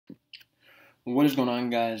What is going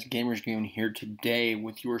on, guys? Gamers Goon here today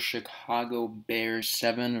with your Chicago Bears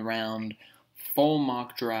 7-round full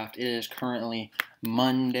mock draft. It is currently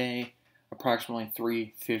Monday, approximately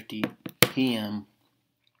 3:50 p.m.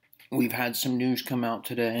 We've had some news come out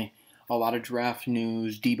today. A lot of draft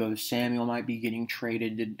news. Deebo Samuel might be getting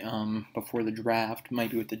traded before the draft.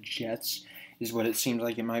 Might be with the Jets, is what it seems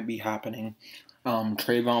like it might be happening.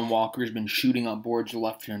 Trayvon Walker's been shooting up boards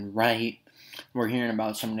left and right. We're hearing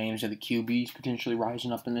about some names of the QBs potentially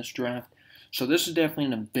rising up in this draft. So this is definitely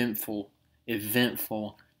an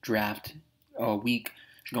eventful draft week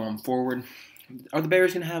going forward. Are the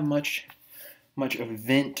Bears going to have much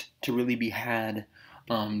event to really be had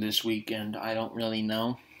this weekend? I don't really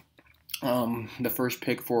know. The first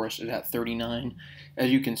pick for us is at 39.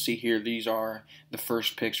 As you can see here, these are the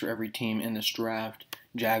first picks for every team in this draft.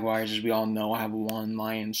 Jaguars, as we all know, have 1,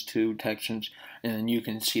 Lions 2, Texans, and then you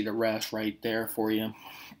can see the rest right there for you.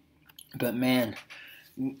 But man,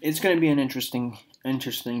 it's going to be an interesting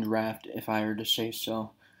draft, if I were to say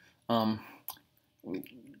so.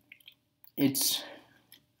 It's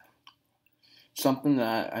something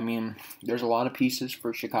that, there's a lot of pieces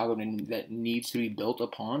for Chicago that needs to be built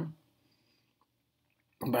upon.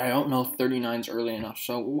 But I don't know if 39 is early enough.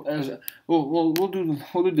 So we'll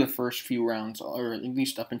do the first few rounds, or at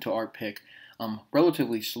least up until our pick,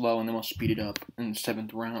 relatively slow, and then we'll speed it up in the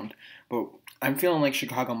 7th round. But I'm feeling like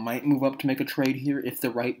Chicago might move up to make a trade here if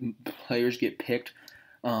the right players get picked.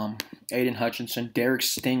 Aiden Hutchinson, Derek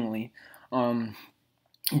Stingley.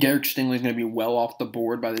 Derek Stingley is going to be well off the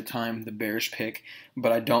board by the time the Bears pick,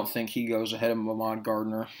 but I don't think he goes ahead of Lamont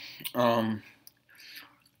Gardner.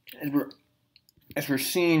 As we're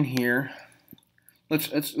seeing here, let's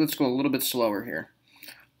go a little bit slower here.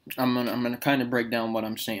 I'm gonna kind of break down what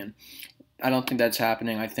I'm saying. I don't think that's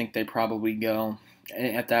happening. I think they probably go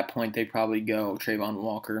at that point. They probably go Trayvon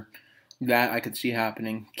Walker. That I could see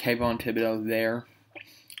happening. Kayvon Thibodeau there,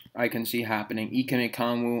 I can see happening. Ikem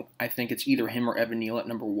Ekwonu, I think it's either him or Evan Neal at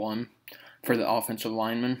number 1 for the offensive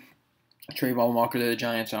lineman. Trayvon Walker to the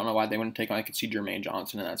Giants. I don't know why they wouldn't take him. I could see Jermaine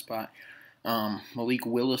Johnson in that spot. Malik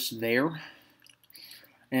Willis there.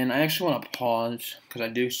 And I actually want to pause because I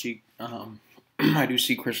do see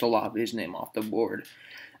Chris Olave's name off the board,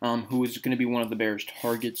 who is going to be one of the Bears'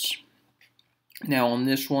 targets. Now on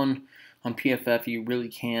this one, on PFF, you really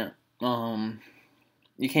can't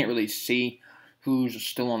really see who's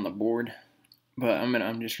still on the board, but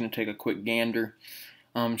I'm just going to take a quick gander.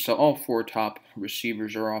 So all 4 top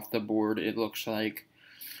receivers are off the board. It looks like.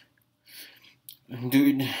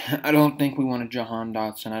 Dude, I don't think we want a Jahan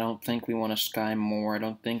Dotson. I don't think we want a Sky Moore. I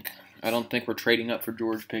don't think we're trading up for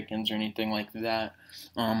George Pickens or anything like that.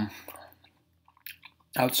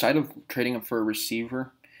 Outside of trading up for a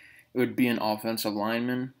receiver, it would be an offensive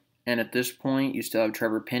lineman. And at this point, you still have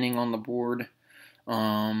Trevor Penning on the board.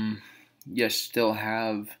 You still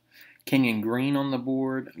have Kenyon Green on the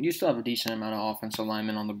board. You still have a decent amount of offensive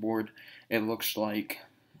linemen on the board, it looks like.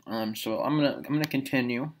 So I'm gonna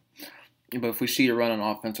continue. But if we see a run on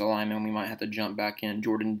offensive lineman, we might have to jump back in.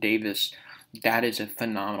 Jordan Davis, that is a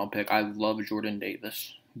phenomenal pick. I love Jordan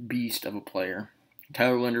Davis. Beast of a player.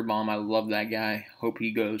 Tyler Linderbaum, I love that guy. Hope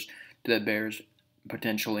he goes to the Bears,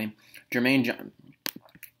 potentially. Jermaine Johnson.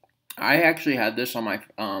 I actually had this on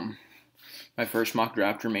my first mock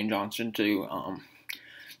draft, Jermaine Johnson to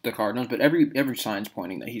the Cardinals, but every sign's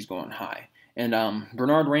pointing that he's going high. And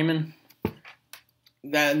Bernard Raymond,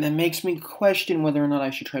 that makes me question whether or not I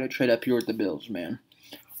should try to trade up here with the Bills, man.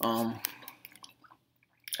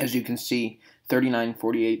 As you can see, 39,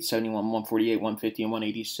 48, 71, 148, 150, and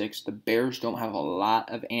 186. The Bears don't have a lot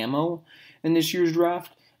of ammo in this year's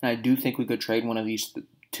draft, and I do think we could trade one of these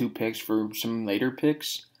 2 picks for some later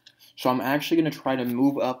picks. So I'm actually going to try to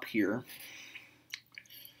move up here,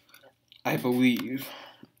 I believe.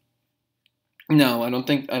 No, I'm gonna let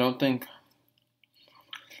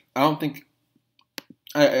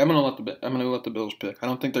the Bills pick. I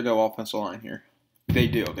don't think they go offensive line here. They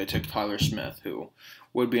do. They took Tyler Smith, who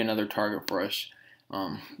would be another target for us.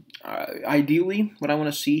 Ideally, what I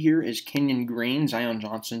want to see here is Kenyon Green. Zion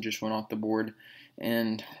Johnson just went off the board,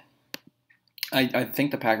 and I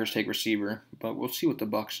think the Packers take receiver, but we'll see what the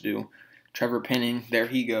Bucks do. Trevor Penning, there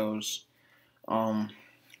he goes.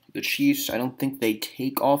 The Chiefs, I don't think they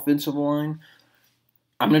take offensive line.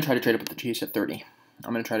 I'm gonna try to trade up with the Chiefs at 30.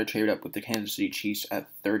 I'm going to try to trade up with the Kansas City Chiefs at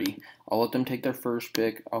 30. I'll let them take their first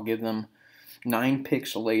pick. I'll give them 9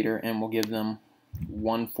 picks later, and we'll give them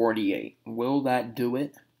 148. Will that do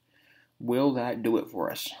it? Will that do it for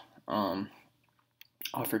us?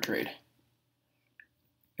 Offer trade.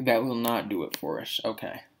 That will not do it for us.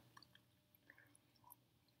 Okay.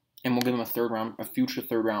 And we'll give them a future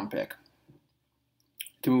third round pick.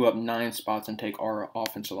 to move up 9 spots and take our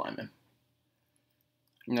offensive lineman.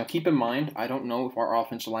 Now, keep in mind, I don't know if our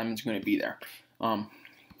offensive lineman is going to be there.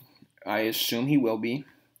 I assume he will be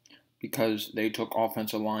because they took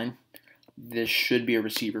offensive line. This should be a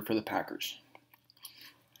receiver for the Packers.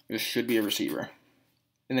 This should be a receiver.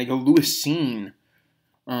 And they go Lewis Cine.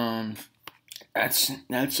 That's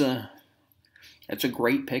a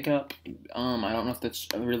great pickup. I don't know if that's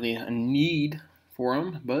really a need for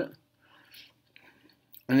him, but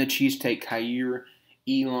and the Chiefs take Kaiir,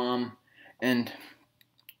 Elam, and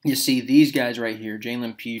you see these guys right here,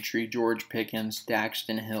 Jalen Petrie, George Pickens,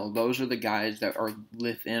 Daxton Hill. Those are the guys that are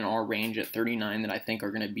within our range at 39 that I think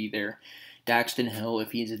are going to be there. Daxton Hill,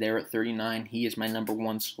 if he's there at 39, he is my number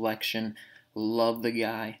 1 selection. Love the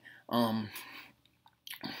guy.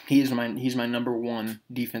 He's my number 1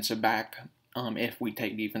 defensive back. If we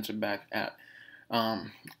take defensive back at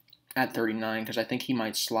 39, because I think he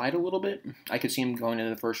might slide a little bit. I could see him going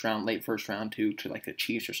into the first round, late first round to like the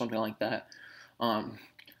Chiefs or something like that.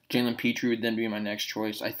 Jalen Petrie would then be my next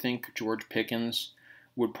choice. I think George Pickens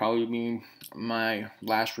would probably be my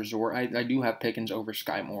last resort. I do have Pickens over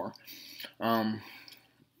Sky Moore.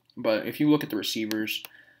 But if you look at the receivers,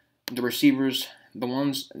 the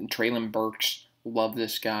ones, Traylon Burks, love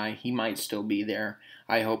this guy. He might still be there.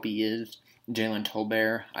 I hope he is. Jalen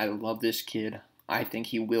Tolbert, I love this kid. I think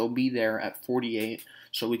he will be there at 48,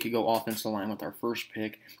 so we could go offensive line with our first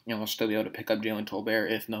pick, and we'll still be able to pick up Jalen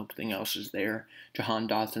Tolbert if nothing else is there. Jahan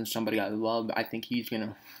Dotson, somebody I love. I think he's going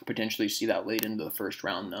to potentially see that late into the first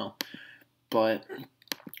round, though. But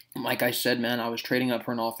like I said, man, I was trading up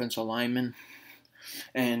for an offensive lineman,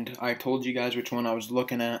 and I told you guys which one I was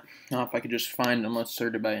looking at. Now, if I could just find him, let's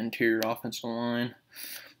search it by interior offensive line.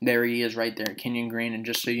 There he is right there, Kenyon Green, and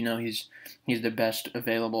just so you know, he's the best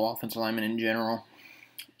available offensive lineman in general.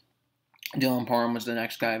 Dylan Parham was the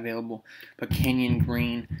next guy available, but Kenyon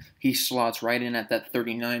Green, he slots right in at that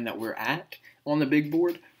 39 that we're at on the big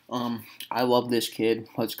board. I love this kid.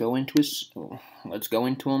 Let's go into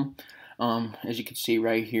him. As you can see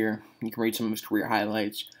right here, you can read some of his career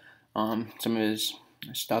highlights, some of his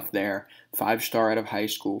stuff there. 5-star out of high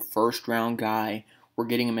school, first-round guy. We're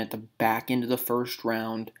getting him at the back end of the first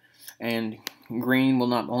round, and Green will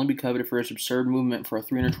not only be coveted for his absurd movement for a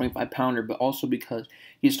 325-pounder, but also because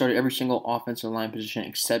he started every single offensive line position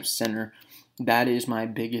except center. That is my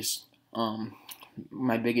biggest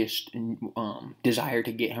desire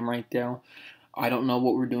to get him right there. I don't know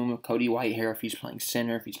what we're doing with Cody Whitehair, if he's playing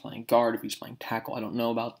center, if he's playing guard, if he's playing tackle. I don't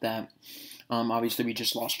know about that. Obviously, we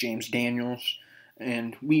just lost James Daniels,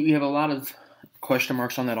 and we have a lot of question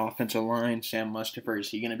marks on that offensive line. Sam Mustipher, is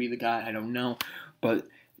he going to be the guy? I don't know. But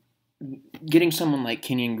getting someone like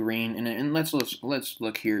Kenyon Green, and let's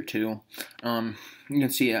look here too. You can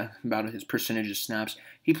see about his percentage of snaps.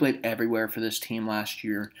 He played everywhere for this team last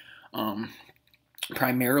year.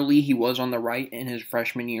 Primarily, he was on the right in his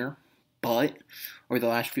freshman year, but over the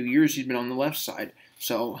last few years, he's been on the left side.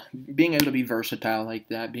 So being able to be versatile like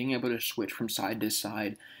that, being able to switch from side to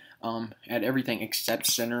side, at everything except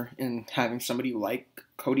center, and having somebody like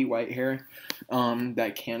Cody Whitehair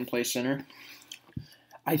that can play center,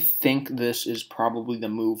 I think this is probably the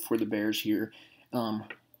move for the Bears here.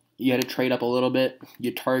 You had to trade up a little bit.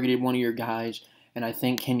 You targeted one of your guys, and I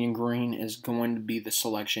think Kenyon Green is going to be the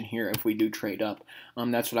selection here if we do trade up.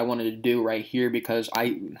 That's what I wanted to do right here, because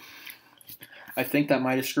I think that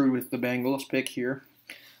might have screwed with the Bengals pick here.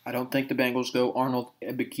 I don't think the Bengals go Arnold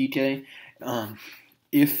Ebiketie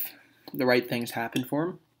if the right things happen for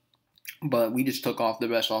him. But we just took off the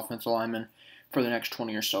best offensive lineman for the next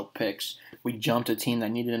 20 or so picks. We jumped a team that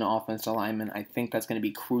needed an offensive lineman. I think that's going to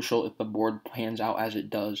be crucial if the board pans out as it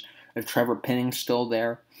does. If Trevor Penning's still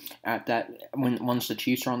there at that, once the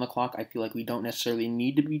Chiefs are on the clock, I feel like we don't necessarily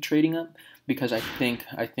need to be trading up, because I think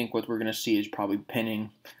what we're going to see is probably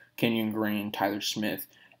Penning, Kenyon Green, Tyler Smith,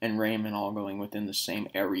 and Raymond all going within the same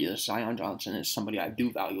area. Zion Johnson is somebody I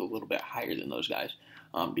do value a little bit higher than those guys,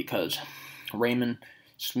 because Raymond,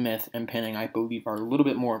 Smith, and Penning, I believe, are a little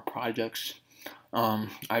bit more projects.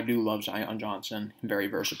 I do love Zion Johnson, very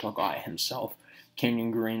versatile guy himself.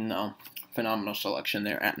 Kenyon Green, though, phenomenal selection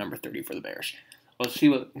there at number 30 for the Bears. Let's see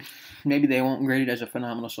what, maybe they won't grade it as a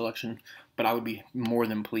phenomenal selection, but I would be more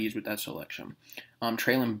than pleased with that selection.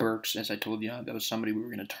 Traylon Burks, as I told you, that was somebody we were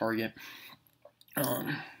going to target.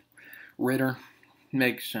 Ritter,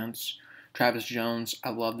 makes sense. Travis Jones, I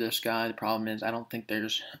love this guy. The problem is I don't think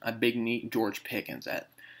there's a big need. George Pickens, that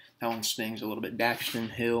one stings a little bit.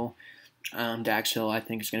 Daxton Hill, Dax Hill, I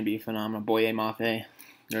think is going to be phenomenal. Boye Mafe,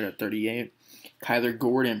 they're at 38. Kyler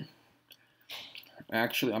Gordon.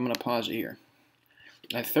 Actually, I'm going to pause it here.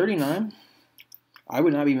 At 39, I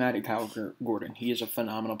would not be mad at Kyle Gordon. He is a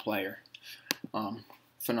phenomenal player.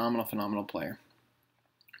 Phenomenal player.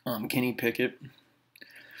 Kenny Pickett.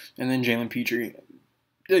 And then Jalen Petrie.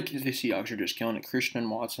 The Seahawks are just killing it. Christian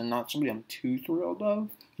Watson, not somebody I'm too thrilled of.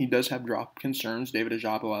 He does have drop concerns. David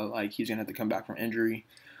Ojabo, I like. He's going to have to come back from injury.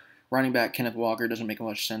 Running back Kenneth Walker doesn't make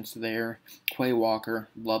much sense there. Quay Walker,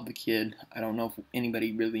 love the kid. I don't know if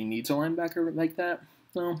anybody really needs a linebacker like that.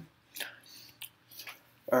 No.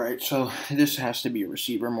 All right, so this has to be a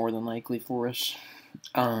receiver more than likely for us.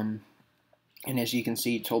 And as you can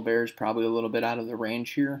see, Tolbert is probably a little bit out of the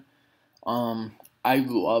range here. I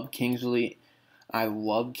love Kingsley. I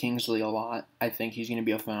love Kingsley a lot. I think he's going to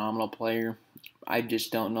be a phenomenal player. I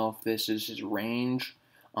just don't know if this is his range.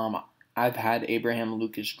 I've had Abraham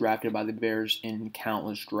Lucas drafted by the Bears in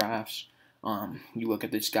countless drafts. You look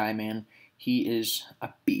at this guy, man. He is a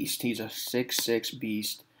beast. He's a 6'6"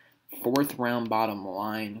 beast. 4th round bottom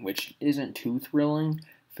line, which isn't too thrilling.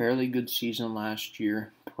 Fairly good season last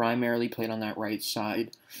year. Primarily played on that right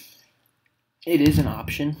side. It is an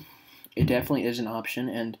option. It definitely is an option.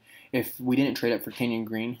 And if we didn't trade up for Kenyon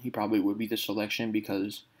Green, he probably would be the selection,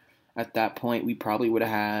 because at that point we probably would have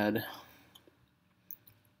had,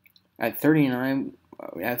 at 39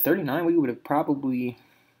 we would have probably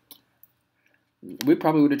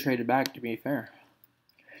traded back, to be fair.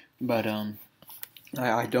 But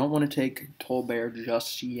I don't want to take Tolbert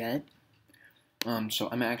just yet. So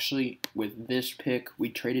I'm actually, with this pick, we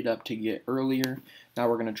traded up to get earlier. Now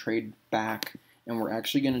we're going to trade back, and we're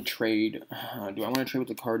actually going to trade. Do I want to trade with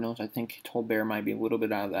the Cardinals? I think Tolbert might be a little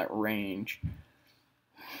bit out of that range.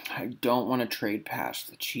 I don't want to trade past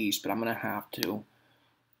the Chiefs, but I'm going to have to.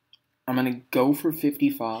 I'm going to go for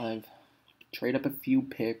 55, trade up a few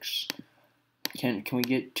picks. Can we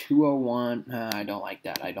get 201? I don't like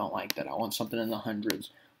that. I want something in the hundreds.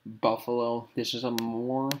 Buffalo. This is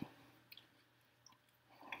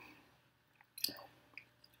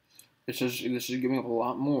giving up a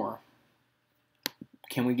lot more.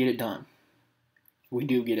 Can we get it done? We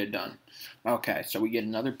do get it done. Okay, so we get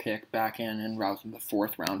another pick back in route in the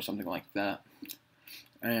 4th round, something like that.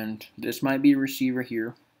 And this might be a receiver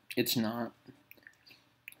here. It's not.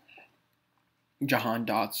 Jahan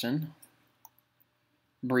Dotson.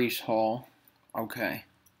 Breece Hall. Okay.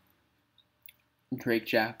 Drake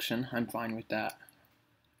Jackson. I'm fine with that.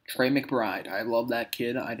 Trey McBride. I love that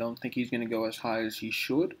kid. I don't think he's going to go as high as he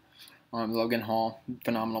should. Logan Hall.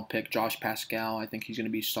 Phenomenal pick. Josh Pascal. I think he's going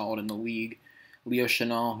to be solid in the league. Leo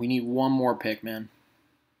Chenal. We need one more pick, man.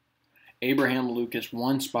 Abraham Lucas.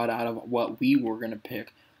 One spot out of what we were going to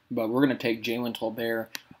pick. But we're going to take Jalen Tolbert.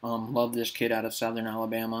 Love this kid out of Southern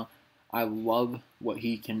Alabama. I love what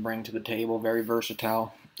he can bring to the table. Very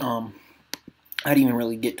versatile. I didn't even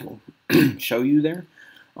really get to show you there.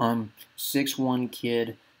 6'1"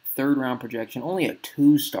 kid, 3rd round projection, only a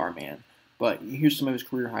 2-star, man. But here's some of his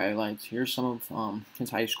career highlights. Here's some of his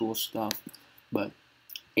high school stuff. But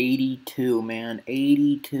 82, man,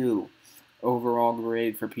 82 overall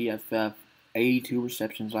grade for PFF. 82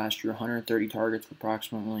 receptions last year, 130 targets for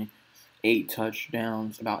approximately 8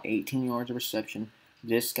 touchdowns, about 18 yards of reception.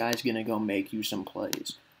 This guy's going to go make you some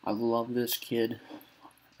plays. I love this kid.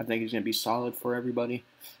 I think he's going to be solid for everybody.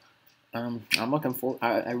 I'm looking for.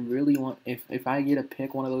 I really want, if I get to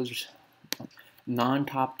pick one of those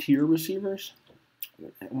non-top tier receivers,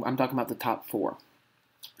 I'm talking about the top 4.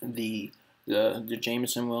 The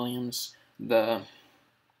Jameson Williams, the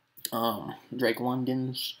Drake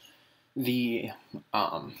Londons, the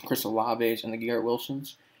Chris Olaves, and the Garrett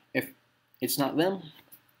Wilsons. If it's not them,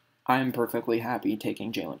 I'm perfectly happy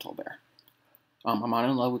taking Jalen Tolbert. I'm not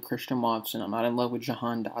in love with Christian Watson. I'm not in love with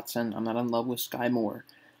Jahan Dotson. I'm not in love with Sky Moore.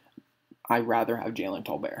 I'd rather have Jalen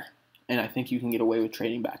Tolbert. And I think you can get away with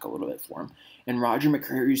trading back a little bit for him. And Roger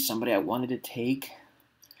McCreary is somebody I wanted to take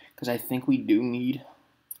because I think we do need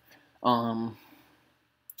some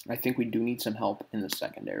help in the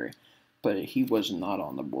secondary. But he was not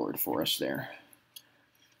on the board for us there.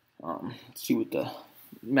 Let's see what the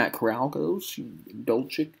Matt Corral goes.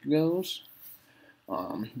 Dolchik goes.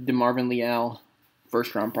 DeMarvin Leal,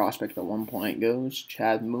 1st round prospect at one point, goes.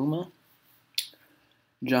 Chad Muma.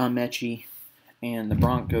 John Mechie. And the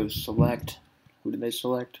Broncos select. Who did they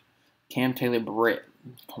select? Cam Taylor-Britt,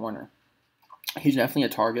 corner. He's definitely a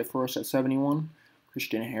target for us at 71.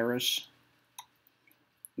 Christian Harris.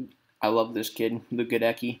 I love this kid, Luke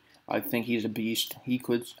Gadecki. I think he's a beast.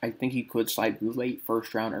 I think he could slide late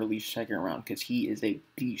 1st round, early 2nd round, because he is a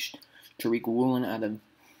beast. Tariq Woolen out of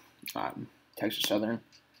Texas Southern,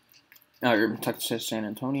 or Texas San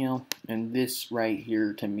Antonio, and this right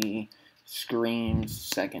here to me screams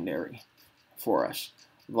secondary for us.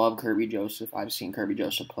 Love Kirby Joseph. I've seen Kirby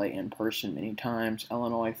Joseph play in person many times.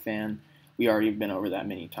 Illinois fan. We already have been over that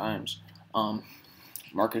many times.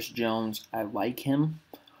 Marcus Jones, I like him.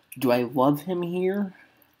 Do I love him here?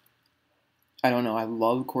 I don't know. I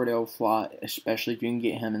love Cordell Flott, especially if you can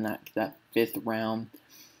get him in that 5th round.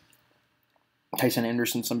 Tyson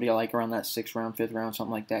Anderson, somebody I like around that 6th round, 5th round,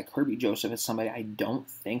 something like that. Kirby Joseph is somebody I don't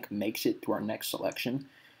think makes it to our next selection.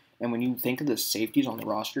 And when you think of the safeties on the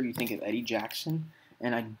roster, you think of Eddie Jackson,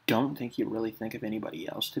 and I don't think you really think of anybody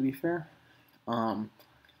else, to be fair.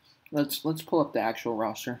 Let's pull up the actual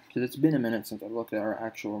roster, because it's been a minute since I've looked at our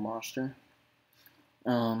actual roster.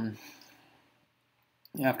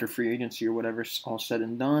 After free agency or whatever's all said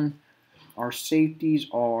and done, our safeties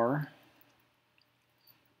are,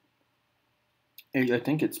 I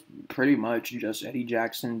think it's pretty much just Eddie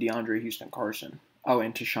Jackson, DeAndre Houston Carson. Oh,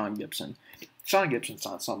 and Tashawn Gibson. Tashawn Gibson's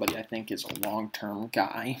not somebody I think is a long-term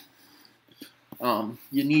guy. You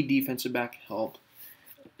need defensive back help.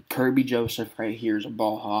 Kirby Joseph right here is a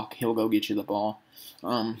ball hawk. He'll go get you the ball.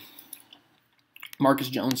 Marcus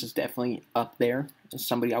Jones is definitely up there as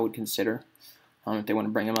somebody I would consider. I don't know if they want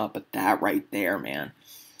to bring him up, but that right there, man.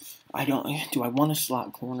 Do I want a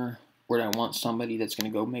slot corner, or do I want somebody that's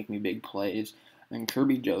going to go make me big plays? And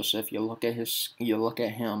Kirby Joseph, you look at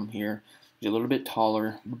him here. He's a little bit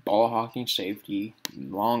taller, ball hawking safety,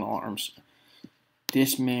 long arms.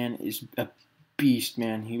 This man is a beast,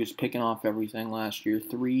 man. He was picking off everything last year.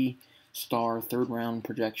 3-star, 3rd round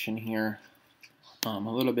projection here. A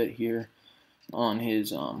little bit here on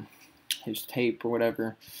his tape or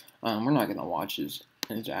whatever. We're not gonna watch his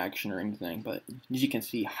action or anything, but as you can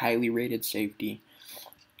see, highly rated safety.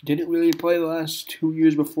 Didn't really play the last 2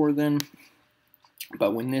 years before then,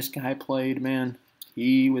 but when this guy played, man,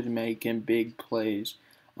 he was making big plays.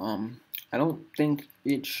 I don't think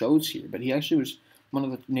it shows here, but he actually was one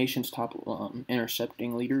of the nation's top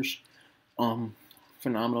intercepting leaders.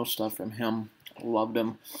 Phenomenal stuff from him. Loved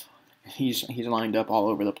him. He's lined up all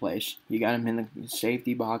over the place. You got him in the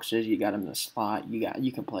safety boxes. You got him in the slot.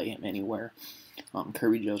 You can play him anywhere.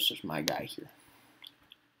 Kirby Joseph's my guy here.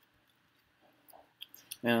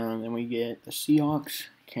 And then we get the Seahawks.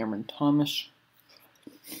 Cameron Thomas.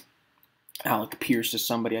 Alec Pierce is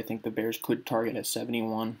somebody I think the Bears could target at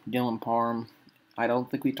 71. Dylan Parham. I don't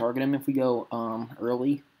think we target him if we go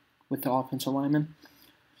early with the offensive lineman.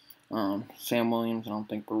 Sam Williams, I don't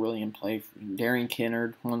think we're really in play. Darian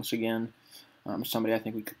Kennard, once again, somebody I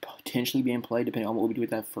think we could potentially be in play depending on what we do with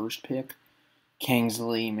that first pick.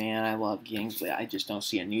 Kingsley, man, I love Kingsley. I just don't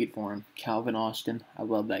see a need for him. Calvin Austin, I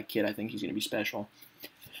love that kid. I think he's going to be special.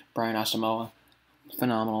 Brian Asamoah,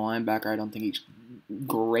 phenomenal linebacker. I don't think he's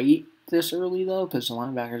great this early, though, because the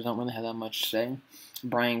linebackers don't really have that much to say.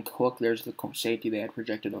 Brian Cook, there's the safety they had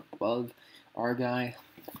projected above our guy.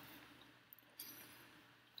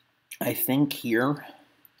 I think here,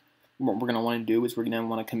 what we're going to want to do is we're going to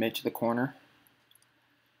want to commit to the corner.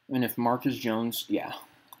 And if Marcus Jones,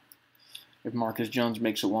 if Marcus Jones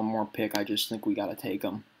makes it one more pick, I just think we got to take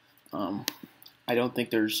him. I don't think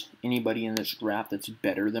there's anybody in this draft that's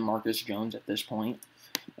better than Marcus Jones at this point,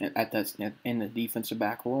 in the defensive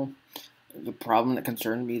back role. The problem that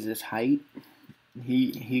concerns me is his height.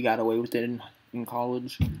 He got away with it in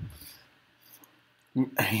college.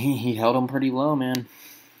 He held him pretty low, man.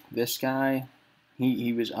 This guy,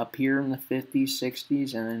 he was up here in the 50s,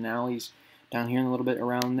 60s, and then now he's down here a little bit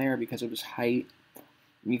around there because of his height.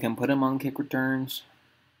 You can put him on kick returns.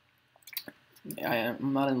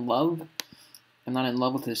 I'm not in love. I'm not in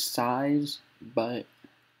love with his size, but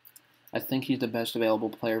I think he's the best available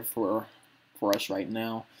player for us right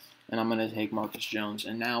now. And I'm going to take Marcus Jones.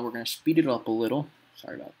 And now we're going to speed it up a little.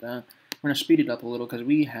 Sorry about that. We're going to speed it up a little because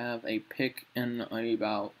we have a pick and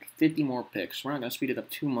about 50 more picks. We're not going to speed it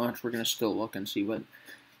up too much. We're going to still look and see what.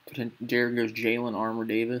 There goes Jalen Armour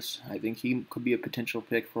Davis. I think he could be a potential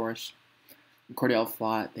pick for us. Cordell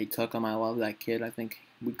Flott, they took him. I love that kid. I think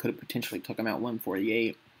we could have potentially took him at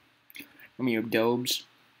 148. I mean, you have Dobes.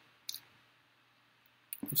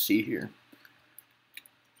 Let's see here.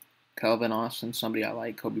 Calvin Austin, somebody I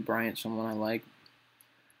like. Kobe Bryant, someone I like.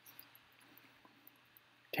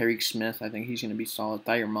 Tariq Smith, I think he's going to be solid.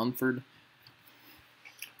 Thayer Munford.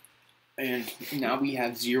 And now we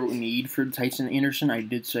have zero need for Tyson Anderson. I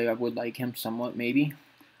did say I would like him somewhat, maybe.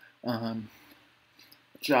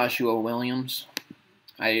 Joshua Williams.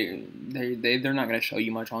 They're not going to show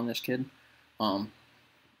you much on this kid.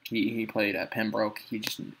 He played at Pembroke. He's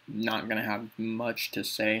just not going to have much to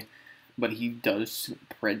say. But he does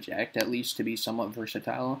project, at least, to be somewhat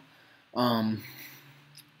versatile. Man,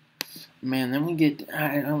 then we get...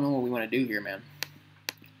 I don't know what we want to do here, man.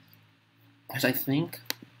 Because I think...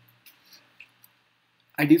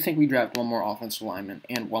 I do think we draft one more offensive lineman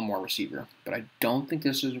and one more receiver, but I don't think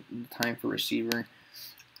this is the time for receiver.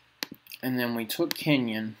 And then we took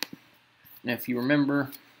Kenyon. And if you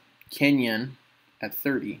remember, Kenyon at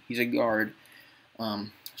 30, he's a guard.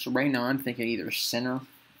 So right now I'm thinking either center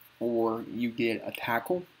or you get a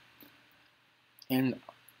tackle. And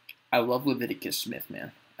I love Leviticus Smith,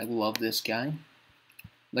 man. I love this guy.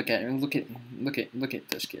 Look at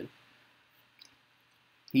this kid.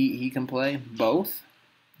 He can play both,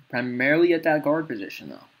 primarily at that guard position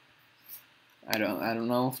though. I don't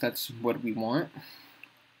know if that's what we want.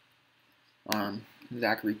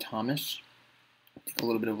 Zachary Thomas. Take a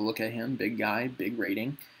little bit of a look at him. Big guy, big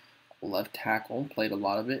rating. Left tackle, played a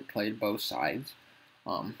lot of it, played both sides.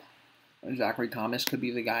 Zachary Thomas could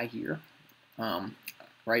be the guy here.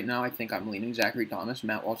 Right now, I think I'm leaning Zachary Thomas.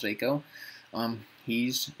 Matt Walzako,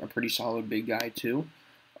 he's a pretty solid big guy too,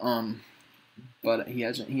 but he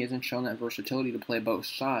hasn't shown that versatility to play both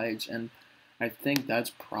sides, and I think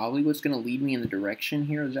that's probably what's going to lead me in the direction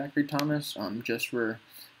here of Zachary Thomas. Just for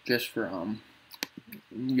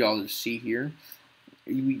y'all to see here,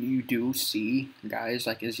 you do see guys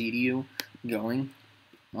like Ezekiel going,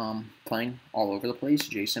 playing all over the place.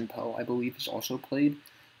 Jason Poe, I believe, has also played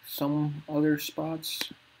some other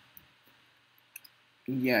spots.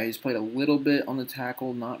 Yeah, he's played a little bit on the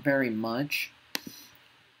tackle, not very much.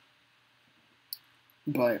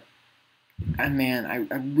 But, man,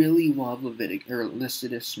 I really love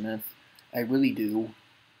Leviticus Smith. I really do.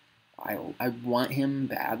 I want him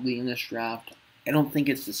badly in this draft. I don't think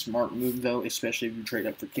it's the smart move, though, especially if you trade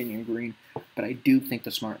up for Kenyon Green. But I do think the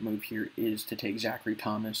smart move here is to take Zachary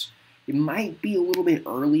Thomas. It might be a little bit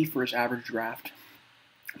early for his average draft,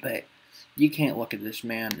 but you can't look at this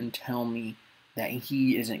man and tell me that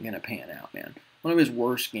he isn't going to pan out, man. One of his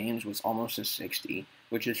worst games was almost a 60,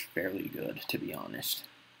 which is fairly good, to be honest.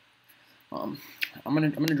 I'm gonna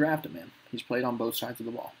draft him, man. He's played on both sides of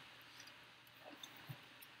the ball.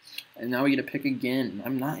 And now we get to pick again.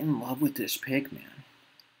 I'm not in love with this pick,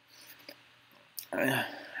 man.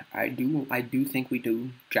 I do think we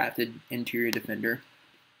do drafted interior defender,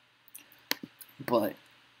 but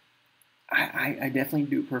I definitely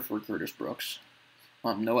do prefer Curtis Brooks.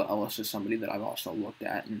 Noah Ellis is somebody that I've also looked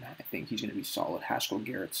at, and I think he's going to be solid. Haskell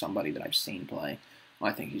Garrett's somebody that I've seen play.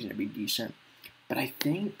 I think he's going to be decent. But I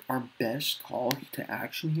think our best call to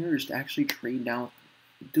action here is to actually trade down.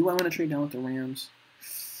 Do I want to trade down with the Rams?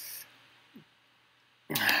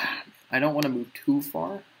 I don't want to move too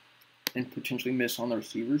far and potentially miss on the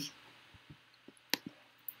receivers.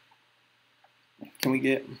 Can we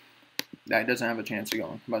get... That doesn't have a chance of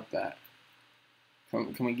going. How about that?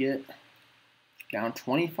 Can we get down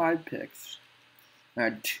 25 picks? I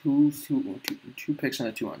had two picks in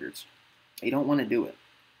the 200s. They don't want to do it.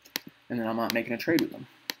 And then I'm not making a trade with them.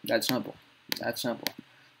 That's simple. That's simple.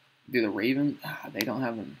 Do the Ravens? They don't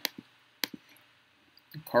have them.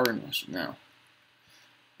 Cardinals? No.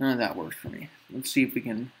 None of that works for me. Let's see if we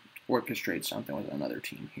can orchestrate something with another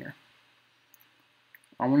team here.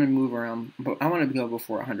 I want to move around, but I want to go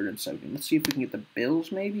before 170. Let's see if we can get the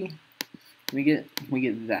Bills, maybe. Can we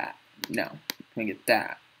get that? No. Can we get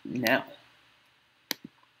that? No.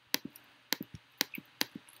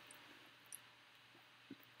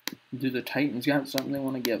 Do the Titans got something they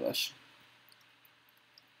want to give us?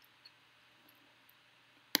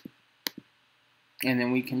 And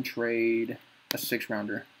then we can trade a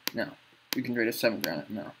 6-rounder. No. We can trade a 7th-rounder.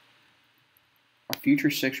 No. A future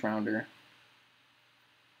 6-rounder.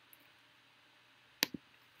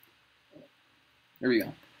 There we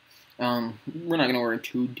go. We're not going to worry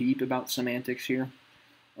too deep about semantics here.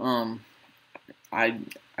 I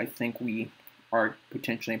think we are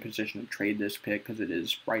potentially in position to trade this pick because it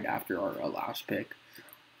is right after our last pick.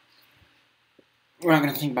 We're not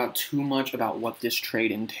going to think about too much about what this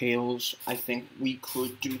trade entails. I think we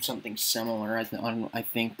could do something similar. I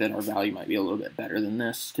think that our value might be a little bit better than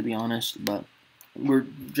this, to be honest. But we're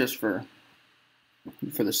just for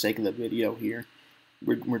the sake of the video here,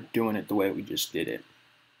 we're doing it the way we just did it.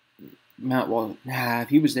 If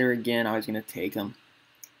he was there again, I was going to take him.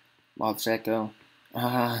 Walzeko.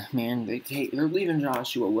 Man, they're leaving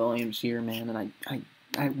Joshua Williams here, man, and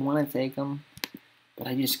I want to take him, but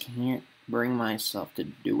I just can't bring myself to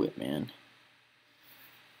do it, man.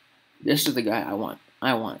 This is the guy I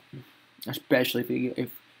want, especially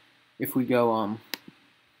if we go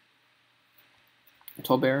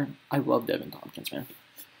Tolbert. I love Devin Tompkins, man.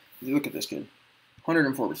 Look at this kid,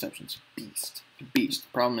 104 receptions, beast.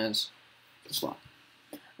 Problem is the slot.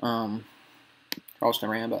 Charleston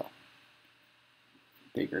Rambo.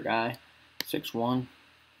 Bigger guy, 6'1".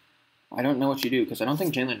 I don't know what you do because I don't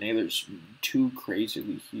think Jalen Naylor's too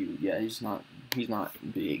crazily huge. Yeah, he's not. He's not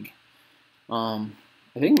big. I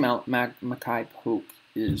think Mackay Pope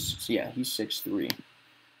is. Yeah, he's 6'3".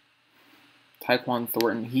 Tyquan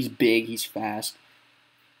Thornton, he's big. He's fast.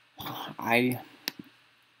 I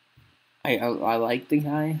like the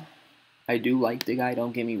guy. I do like the guy.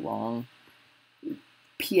 Don't get me wrong.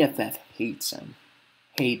 PFF hates him.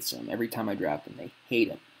 Hates him. Every time I draft him, they hate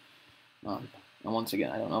him. And once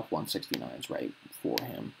again, I don't know if 169 is right for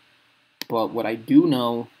him. But what I do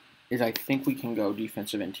know is I think we can go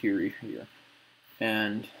defensive interior here.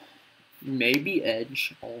 And maybe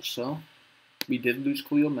edge also. We did lose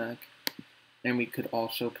Khalil Mack. And we could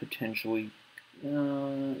also potentially...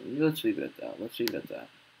 let's leave it at that. Let's leave it at that.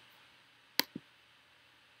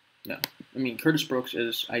 No. I mean, Curtis Brooks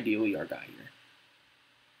is ideally our guy here.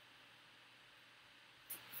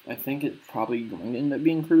 I think it's probably going to end up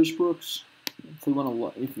being Curtis Brooks. If we want to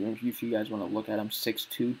look, if you guys want to look at him,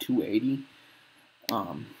 6'2", 280,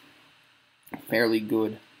 fairly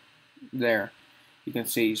good there. You can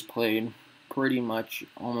see he's played pretty much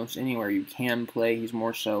almost anywhere you can play. He's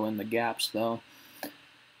more so in the gaps though.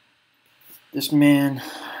 This man,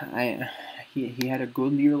 he had a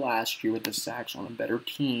good year last year with the sacks on a better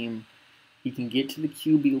team. He can get to the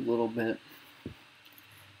QB a little bit.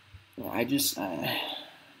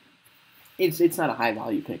 It's not a high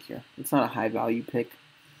value pick here. It's not a high value pick.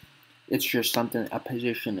 It's just a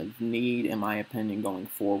position of need, in my opinion, going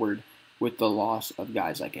forward with the loss of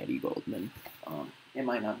guys like Eddie Goldman. It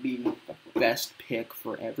might not be the best pick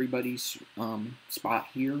for everybody's spot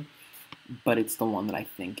here, but it's the one that I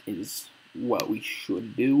think is what we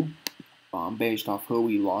should do based off who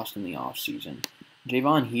we lost in the offseason.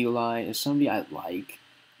 Javon Healy is somebody I like.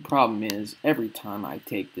 The problem is, every time I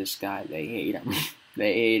take this guy, they hate him.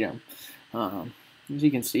 They hate him. As you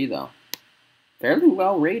can see, though, fairly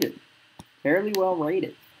well rated. Fairly well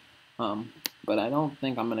rated. But I don't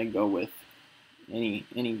think I'm going to go with any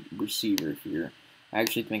receiver here. I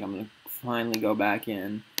actually think I'm going to finally go back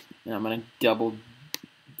in, and I'm going to double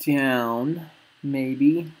down,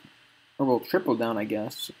 maybe, or we'll triple down, I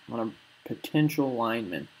guess, on a potential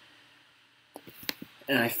lineman.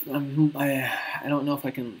 And I don't know if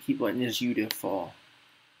I can keep letting this Udeh fall.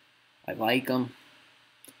 I like him.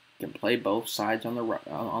 Can play both sides on the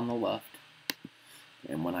left.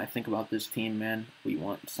 And when I think about this team, man, we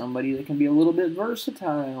want somebody that can be a little bit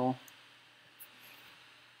versatile.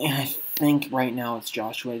 And I think right now it's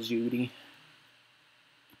Joshua Zudi.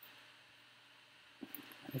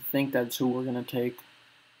 I think that's who we're going to take.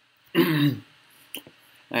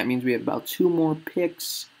 That means we have about 2 more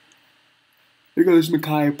picks. There goes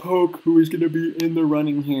Mackay Pope, who is going to be in the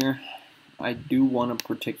running here. I do want a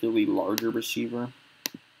particularly larger receiver.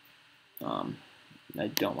 I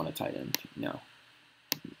don't want a tight end. No.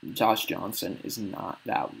 Josh Johnson is not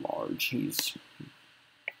that large. He's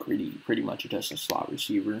pretty much just a slot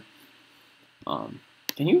receiver. Can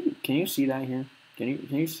you see that here? Can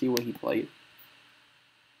you see what he played?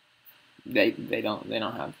 They don't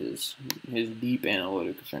have his deep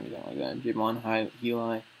analytics or anything like that. Javon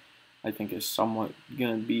Healy, I think, is somewhat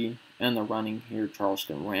gonna be in the running here.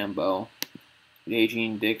 Charleston Rambo,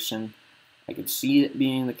 Eugene Dixon. I could see it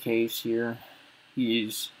being the case here.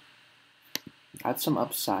 He's got some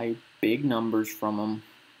upside, big numbers from him.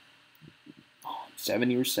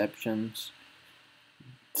 70 receptions,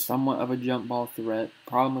 somewhat of a jump ball threat.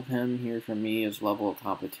 Problem with him here for me is level of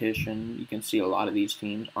competition. You can see a lot of these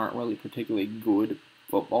teams aren't really particularly good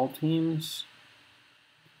football teams.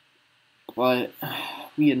 But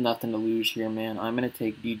we had nothing to lose here, man. I'm going to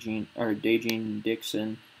take Dejane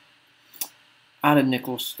Dixon out of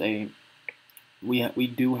Nicholls State. We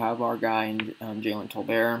do have our guy in Jalen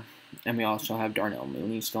Tolbert, and we also have Darnell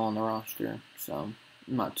Mooney still on the roster, so I'm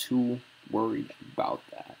not too worried about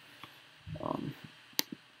that.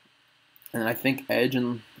 And I think edge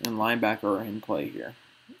and linebacker are in play here.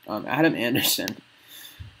 Adam Anderson,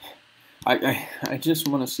 I just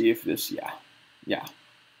want to see if this, yeah.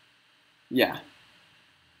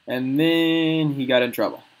 And then he got in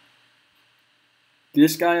trouble.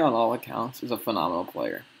 This guy, on all accounts, is a phenomenal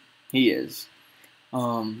player. He is.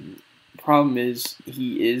 Problem is,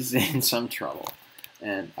 he is in some trouble.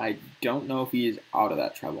 And I don't know if he is out of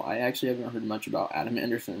that trouble. I actually haven't heard much about Adam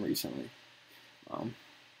Anderson recently.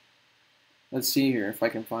 Let's see here if I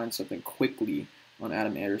can find something quickly on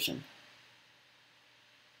Adam Anderson.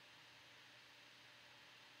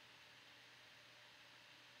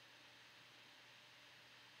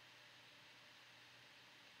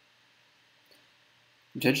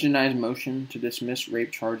 Judge denies motion to dismiss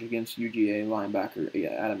rape charge against UGA linebacker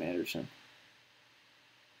Adam Anderson.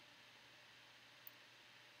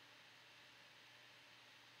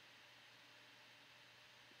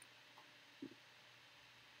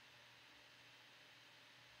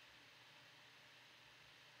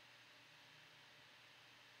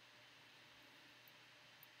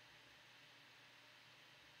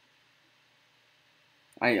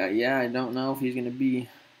 Yeah, I don't know if he's going to be.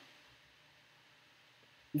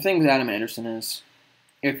 The thing with Adam Anderson is,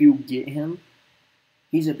 if you get him,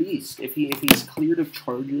 he's a beast. If he's cleared of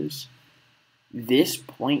charges, this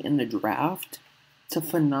point in the draft, it's a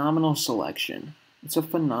phenomenal selection. It's a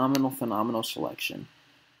phenomenal selection.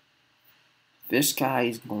 This guy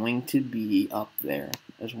is going to be up there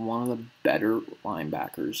as one of the better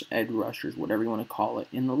linebackers, edge rushers, whatever you want to call it,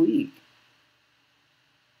 in the league.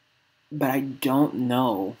 But I don't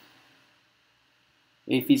know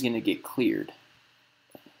if he's going to get cleared.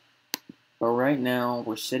 But right now,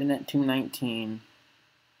 we're sitting at 219.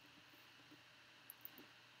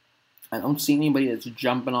 I don't see anybody that's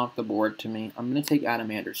jumping off the board to me. I'm going to take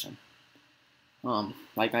Adam Anderson.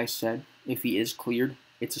 Like I said, if he is cleared,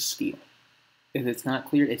 it's a steal. If it's not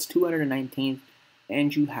cleared, it's 219th,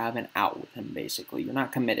 and you have an out with him, basically. You're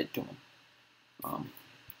not committed to him.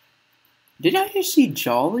 Did I just see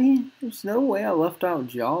Jolly? There's no way I left out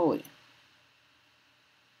Jolly.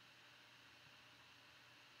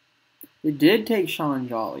 It did take Sean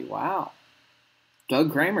Jolly. Wow.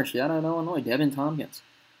 Doug Kramer, shout out Illinois. Devin Tompkins.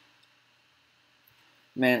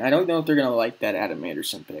 Man, I don't know if they're going to like that Adam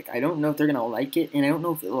Anderson pick. I don't know if they're going to like it, and I don't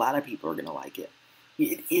know if a lot of people are going to like it.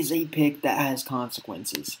 It is a pick that has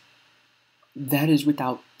consequences. That is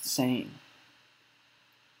without saying.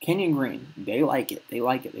 Kenyon Green, they like it. They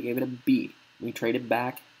like it. They gave it a B. We traded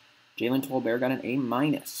back. Jalen Tolbert got an A-.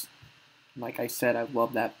 Like I said, I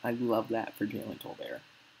love that. I love that for Jalen Tolbert.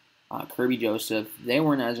 Kirby Joseph, they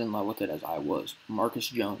weren't as in love with it as I was. Marcus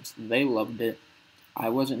Jones, they loved it. I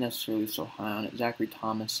wasn't necessarily so high on it. Zachary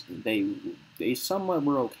Thomas, they somewhat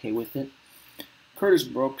were okay with it. Curtis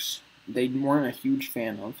Brooks, they weren't a huge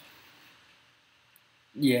fan of.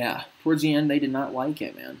 Yeah, towards the end, they did not like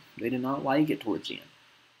it, man. They did not like it towards the end.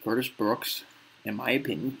 Curtis Brooks, in my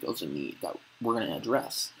opinion, fills a need that we're going to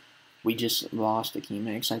address. We just lost a key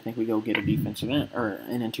mix. I think we go get a defensive end, or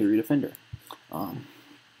an interior defender.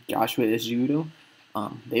 Joshua Izudu,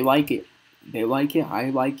 they like it. They like it. I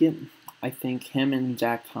like it. I think him and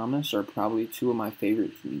Zach Thomas are probably two of my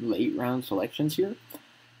favorite late round selections here.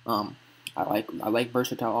 I like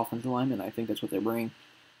versatile offensive linemen. I think that's what they bring.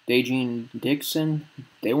 Dejane Dixon,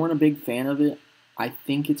 they weren't a big fan of it. I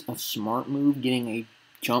think it's a smart move getting a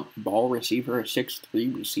jump ball receiver, a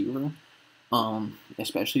 6'3" receiver,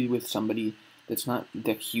 especially with somebody that's not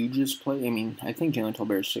the hugest play. I mean, I think Jalen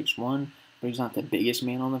Tolbert is 6'1", but he's not the biggest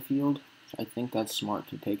man on the field. So I think that's smart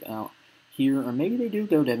to take out here. Or maybe they do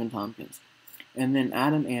go Devin Tompkins. And then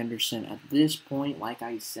Adam Anderson, at this point, like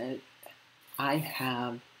I said,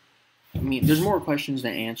 there's more questions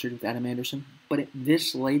than answered with Adam Anderson, but at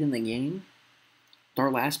this late in the game,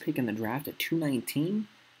 our last pick in the draft at 219,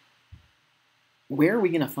 where are we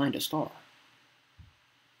going to find a star?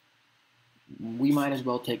 We might as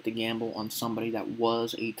well take the gamble on somebody that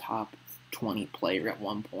was a top 20 player at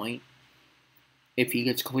one point. If he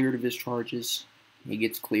gets cleared of his charges, he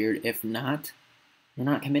gets cleared. If not, you're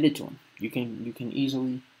not committed to him. You can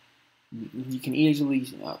easily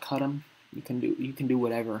cut him. You can do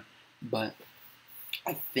whatever. But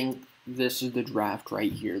I think this is the draft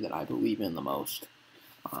right here that I believe in the most.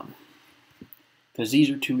 Because these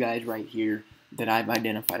are two guys right here that I've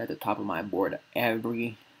identified at the top of my board.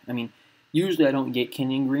 Usually I don't get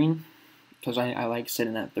Kenyon Green because I like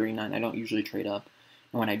sitting at 39. I don't usually trade up.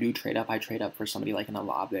 And when I do trade up, I trade up for somebody like an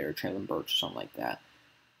Olave or Traylon Burks or something like that.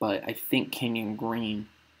 But I think Kenyon Green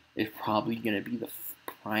is probably going to be the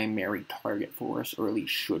primary target for us, or at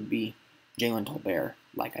least should be. Jalen Tolbert,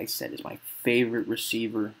 like I said, is my favorite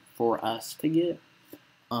receiver for us to get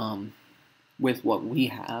with what we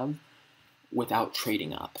have without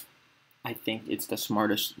trading up. I think it's the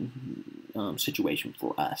smartest situation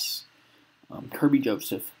for us. Kirby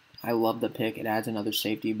Joseph, I love the pick. It adds another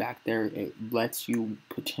safety back there. It lets you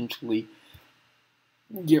potentially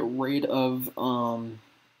get rid of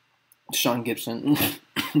Sean Gibson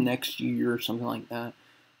next year or something like that.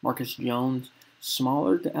 Marcus Jones,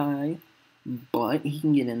 smaller guy, but he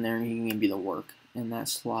can get in there and he can give you the work in that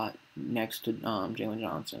slot next to Jalen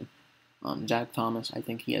Johnson. Zach Thomas, I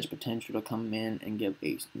think he has potential to come in and give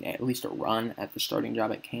at least a run at the starting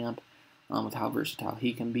job at camp with how versatile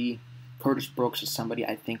he can be. Curtis Brooks is somebody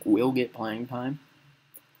I think will get playing time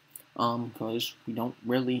because we don't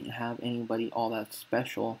really have anybody all that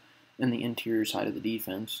special in the interior side of the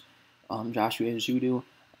defense. Joshua Izudu,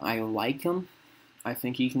 I like him. I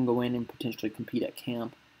think he can go in and potentially compete at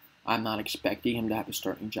camp. I'm not expecting him to have a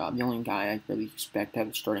starting job. The only guy I really expect to have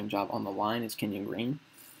a starting job on the line is Kenyon Green.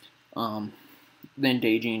 Then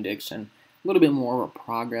Dejane Dixon, a little bit more of a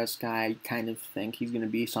progress guy. I kind of think he's going to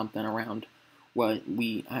be something around I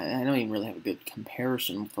don't even really have a good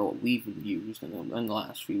comparison for what we've used in the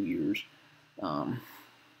last few years.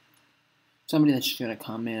 Somebody that's just going to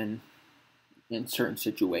come in certain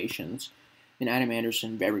situations. And Adam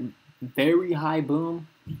Anderson, very, very high boom,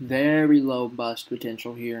 very low bust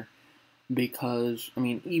potential here. Because, I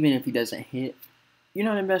mean, even if he doesn't hit, you're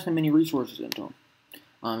not investing many resources into him.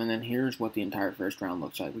 And then here's what the entire first round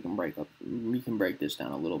looks like. We can break this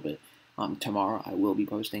down a little bit. Tomorrow I will be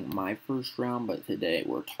posting my first round, but today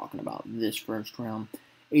we're talking about this first round.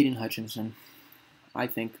 Aiden Hutchinson, I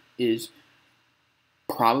think, is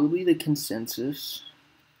probably the consensus,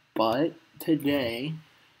 but today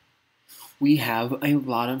we have a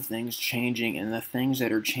lot of things changing, and the things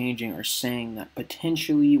that are changing are saying that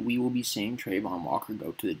potentially we will be seeing Travon Walker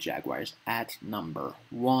go to the Jaguars at number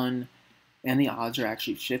 1, and the odds are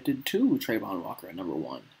actually shifted to Travon Walker at number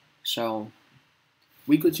 1. So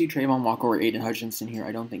we could see Travon Walker or Aiden Hutchinson here.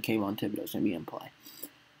 I don't think Kayvon Thibodeau is going to be in play.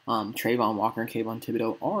 Travon Walker and Kayvon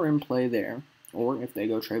Thibodeau are in play there, or if they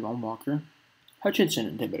go Travon Walker, Hutchinson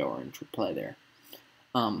and Thibodeau are in play there.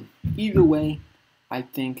 Either way, I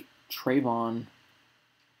think Travon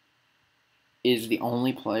is the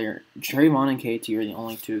only player. Travon and KT are the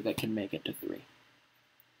only two that can make it to 3.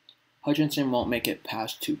 Hutchinson won't make it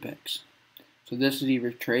past 2 picks. So this is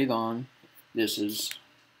either Travon, this is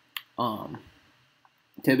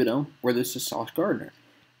Thibodeau, or this is Sauce Gardner.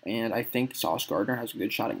 And I think Sauce Gardner has a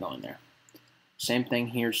good shot at going there. Same thing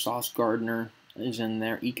here. Sauce Gardner is in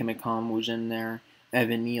there. Ike McCollum was in there.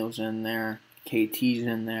 Evan Neal's in there. KT's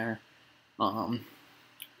in there.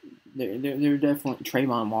 They're definitely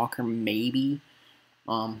Travon Walker, maybe.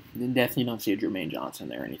 They definitely don't see a Jermaine Johnson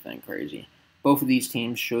there or anything crazy. Both of these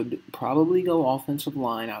teams should probably go offensive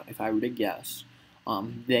line out, if I were to guess.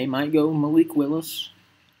 They might go Malik Willis.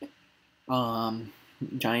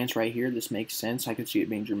 Giants right here. This makes sense. I could see it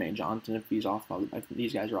being Jermaine Johnson if these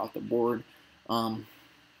guys are off the board.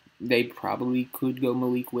 They probably could go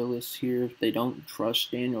Malik Willis here if they don't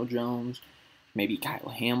trust Daniel Jones. Maybe Kyle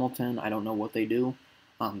Hamilton. I don't know what they do.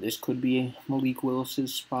 This could be Malik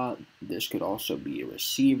Willis's spot. This could also be a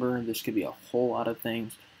receiver. This could be a whole lot of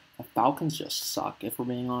things. The Falcons just suck, if we're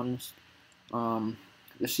being honest. The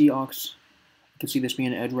Seahawks, I could see this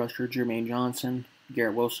being an edge rusher. Jermaine Johnson.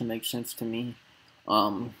 Garrett Wilson makes sense to me.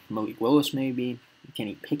 Malik Willis maybe.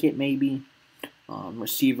 Kenny Pickett maybe.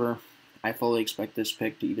 Receiver, I fully expect this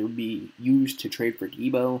pick to either be used to trade for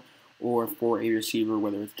Debo or for a receiver,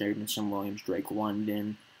 whether it's Jameson Williams, Drake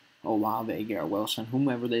London, Olave, Garrett Wilson,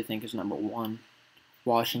 whomever they think is number 1.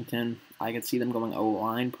 Washington, I could see them going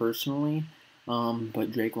O-line personally,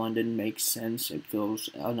 but Drake London makes sense. It feels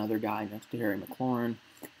another guy next to Harry McLaurin.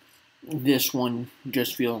 This one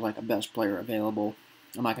just feels like a best player available.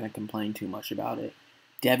 I'm not going to complain too much about it.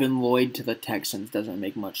 Devin Lloyd to the Texans doesn't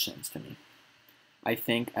make much sense to me. I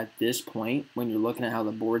think at this point, when you're looking at how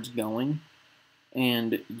the board's going,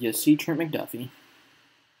 and you see Trent McDuffie,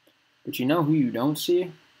 but you know who you don't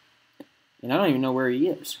see? And I don't even know where he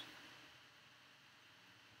is.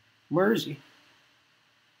 Where is he?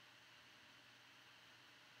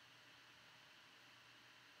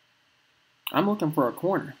 I'm looking for a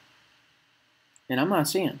corner. And I'm not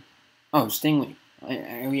seeing. Oh, Stingley.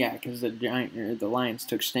 Yeah, because the Lions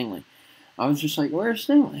took Stingley. I was just like, where's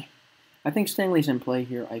Stingley? I think Stingley's in play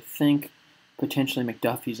here. I think potentially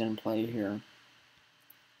McDuffie's in play here.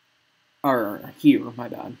 Or here, my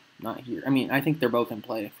bad. Not here. I mean, I think they're both in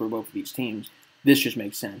play for both of these teams. This just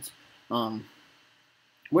makes sense.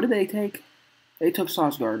 What did they take? They took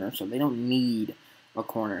Sauce Gardner, so they don't need a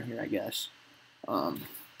corner here, I guess. I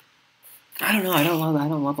don't know. I don't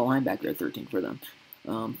love a linebacker at 13 for them.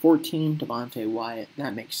 14, Devontae Wyatt.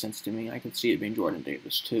 That makes sense to me. I could see it being Jordan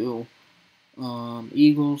Davis, too.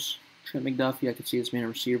 Eagles, Trent McDuffie. I could see this being a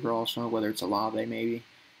receiver also, whether it's Olave, maybe.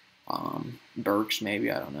 Burks,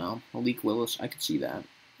 maybe. I don't know. Malik Willis. I could see that.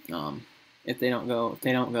 If they don't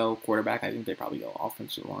go quarterback, I think they probably go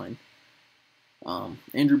offensive line.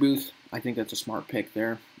 Andrew Booth. I think that's a smart pick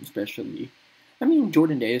there, especially. I mean,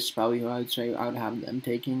 Jordan Davis is probably who I would say I would have them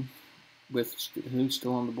taking with who's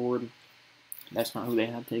still on the board. That's not who they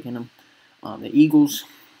have taken them. The Eagles,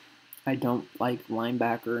 I don't like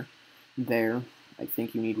linebacker there. I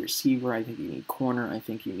think you need receiver. I think you need corner. I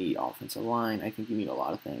think you need offensive line. I think you need a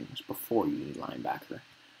lot of things before you need linebacker.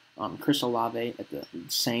 Chris Olave at the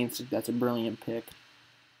Saints, that's a brilliant pick.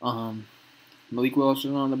 Malik Willis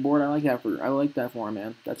is on the board. I like that for him,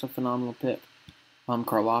 man. That's a phenomenal pick.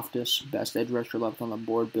 Karlaftis, best edge rusher left on the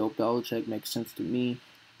board. Bill Belichick makes sense to me.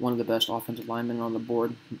 One of the best offensive linemen on the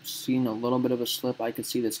board. Seen a little bit of a slip. I could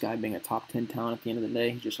see this guy being a top 10 talent at the end of the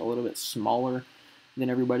day. He's just a little bit smaller than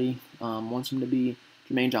everybody wants him to be.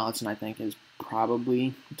 Jermaine Johnson, I think, is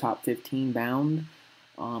probably top 15 bound.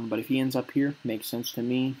 But if he ends up here, makes sense to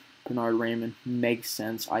me. Bernard Raymond makes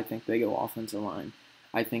sense. I think they go offensive line.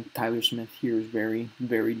 I think Tyler Smith here is very,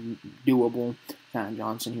 very doable. John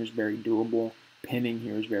Johnson here is very doable. Penning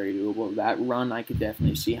here is very doable. That run I could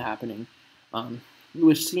definitely see happening.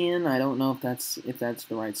 With Cian, I don't know if that's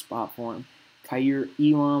the right spot for him. Kaiir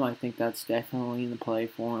Elam, I think that's definitely in the play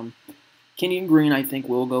for him. Kenyon Green, I think,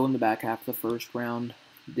 will go in the back half of the first round.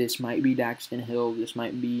 This might be Daxton Hill. This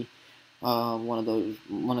might be one of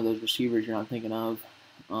those receivers you're not thinking of.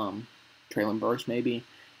 Traylon Burks, maybe.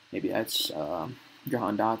 Maybe that's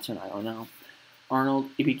Jahan Dotson. I don't know. Arnold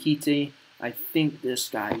Ibikite. I think this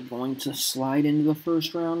guy is going to slide into the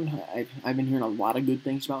first round. I've been hearing a lot of good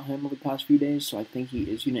things about him over the past few days, so I think he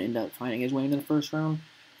is going to end up finding his way into the first round.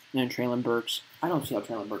 And Traylon Burks. I don't see how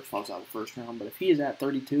Traylon Burks falls out of the first round, but if he is at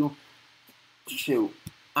 32, shoot,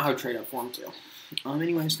 I would trade up for him too.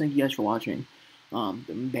 Anyways, thank you guys for watching.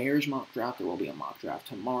 The Bears mock draft. There will be a mock draft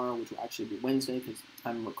tomorrow, which will actually be Wednesday because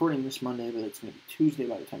I'm recording this Monday, but it's going to be Tuesday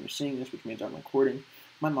by the time you're seeing this, which means I'm recording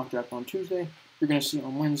my mock draft on Tuesday. You're going to see it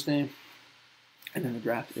on Wednesday, and then the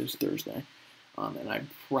draft is Thursday. And I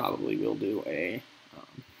probably will do a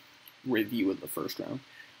review of the first round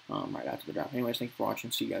right after the draft. Anyways, thank you for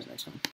watching. See you guys next time.